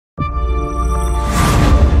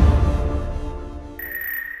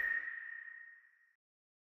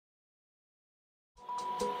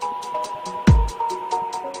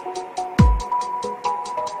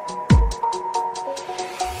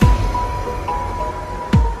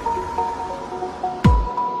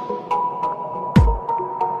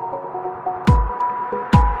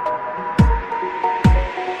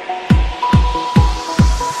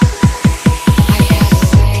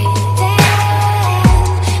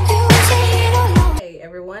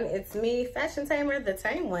everyone, it's me, Fashion Tamer, the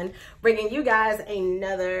Tame One, bringing you guys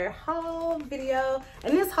another haul video.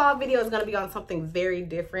 And this haul video is going to be on something very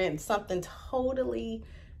different, something totally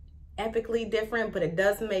epically different, but it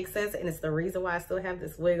does make sense, and it's the reason why I still have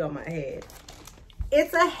this wig on my head.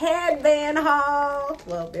 It's a headband haul.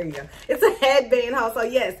 Well, there you go. It's a headband haul. So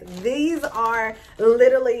yes, these are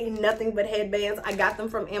literally nothing but headbands. I got them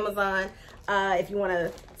from Amazon. If you want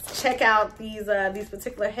to check out these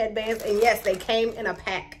particular headbands, and yes, they came in a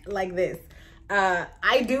pack like this.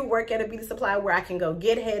 I do work at a beauty supply where I can go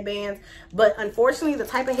get headbands, but unfortunately, the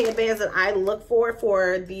type of headbands that I look for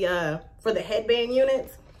the headband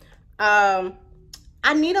units,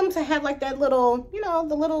 I need them to have like that little, you know,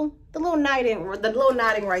 the little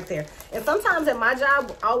knotting right there. And sometimes at my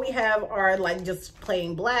job, all we have are like just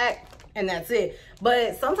plain black, and that's it.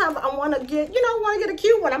 But sometimes I want to get, a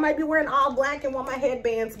cute one. I might be wearing all black and want my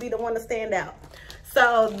headbands to be the one to stand out.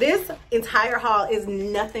 So this entire haul is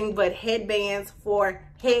nothing but headbands for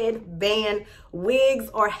headband wigs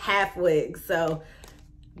or half wigs. So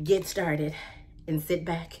get started and sit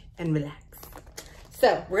back and relax.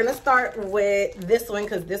 So we're gonna start with this one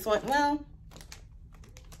because this one, well,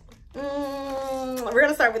 we're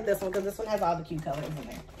gonna start with this one because this one has all the cute colors in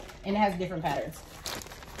there and it has different patterns.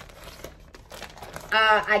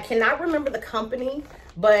 I cannot remember the company,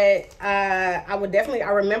 but I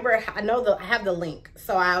know I have the link,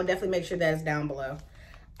 so I'll definitely make sure that's down below.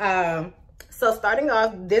 So starting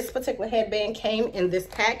off, this particular headband came in this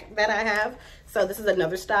pack that I have. So this is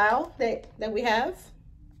another style that we have.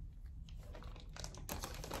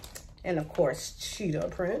 And of course, cheetah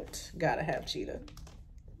print. Gotta have cheetah.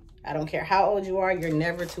 I don't care how old you are, you're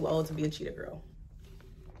never too old to be a cheetah girl.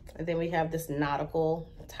 And then we have this nautical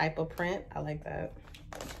type of print. I like that.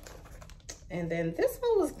 And then this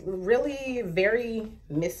one was really very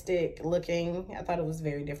mystic looking. I thought it was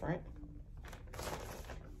very different.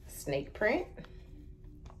 Snake print.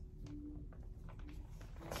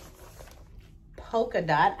 Polka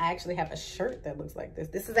dot. I actually have a shirt that looks like this.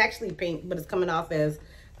 This is actually pink, but it's coming off as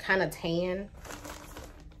kind of tan.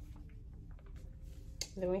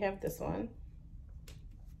 Then we have this one.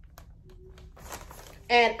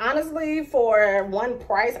 And honestly, for one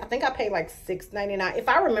price, I think I paid like $6.99. If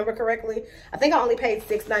I remember correctly, I think I only paid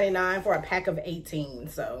 $6.99 for a pack of 18.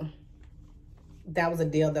 So that was a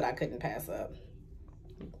deal that I couldn't pass up.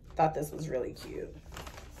 Thought this was really cute.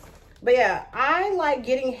 But yeah, I like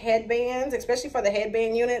getting headbands, especially for the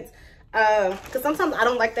headband units. Because sometimes I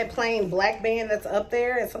don't like that plain black band that's up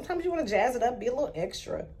there. And sometimes you want to jazz it up, be a little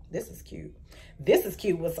extra. This is cute. This is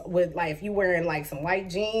cute with like, if you wearing like some white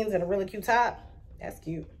jeans and a really cute top. That's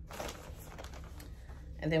cute.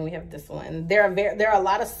 And then we have this one. There are a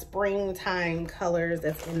lot of springtime colors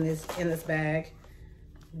that's in this bag.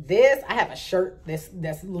 This, I have a shirt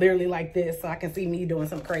that's literally like this, so I can see me doing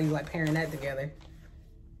something crazy like pairing that together.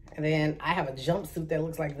 And then I have a jumpsuit that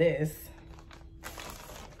looks like this.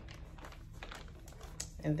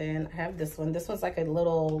 And then I have this one. This one's like a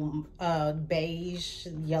little beige,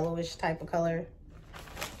 yellowish type of color.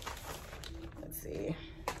 Let's see.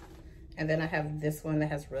 And then I have this one that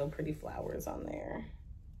has real pretty flowers on there.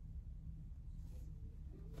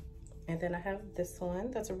 And then I have this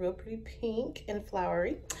one that's a real pretty pink and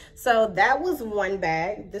flowery. So that was one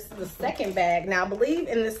bag. This is the second bag. Now I believe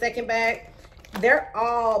in the second bag, they're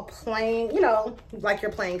all plain, like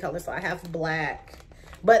your plain color. So I have black,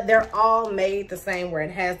 but they're all made the same where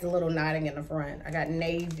it has the little knotting in the front. I got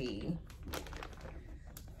navy,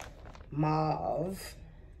 mauve,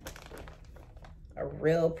 a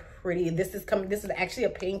real pretty, this is actually a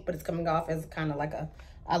pink, but it's coming off as kind of like a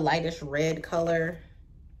lightish red color.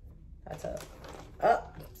 That's a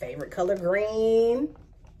favorite color, green.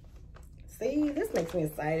 See, this makes me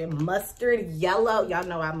excited. Mustard yellow. Y'all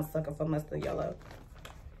know I'm a sucker for mustard yellow.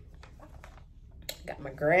 Got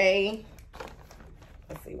my gray.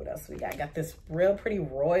 Let's see what else we got. Got this real pretty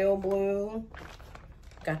royal blue.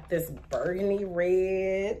 Got this burgundy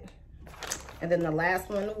red. And then the last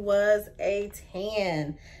one was a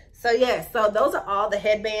tan. So yeah, so those are all the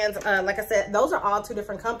headbands. Like I said, those are all two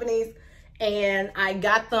different companies. And I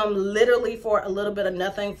got them literally for a little bit of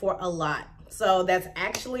nothing for a lot. So that's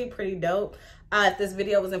actually pretty dope. If this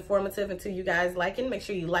video was informative and to you guys liking, make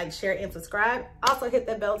sure you like, share, and subscribe. Also hit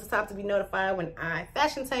that bell at the top to be notified when I,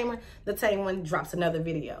 Fashion Tamer, the Tame One, drops another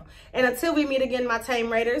video. And until we meet again, my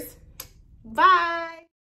Tame Raiders, bye.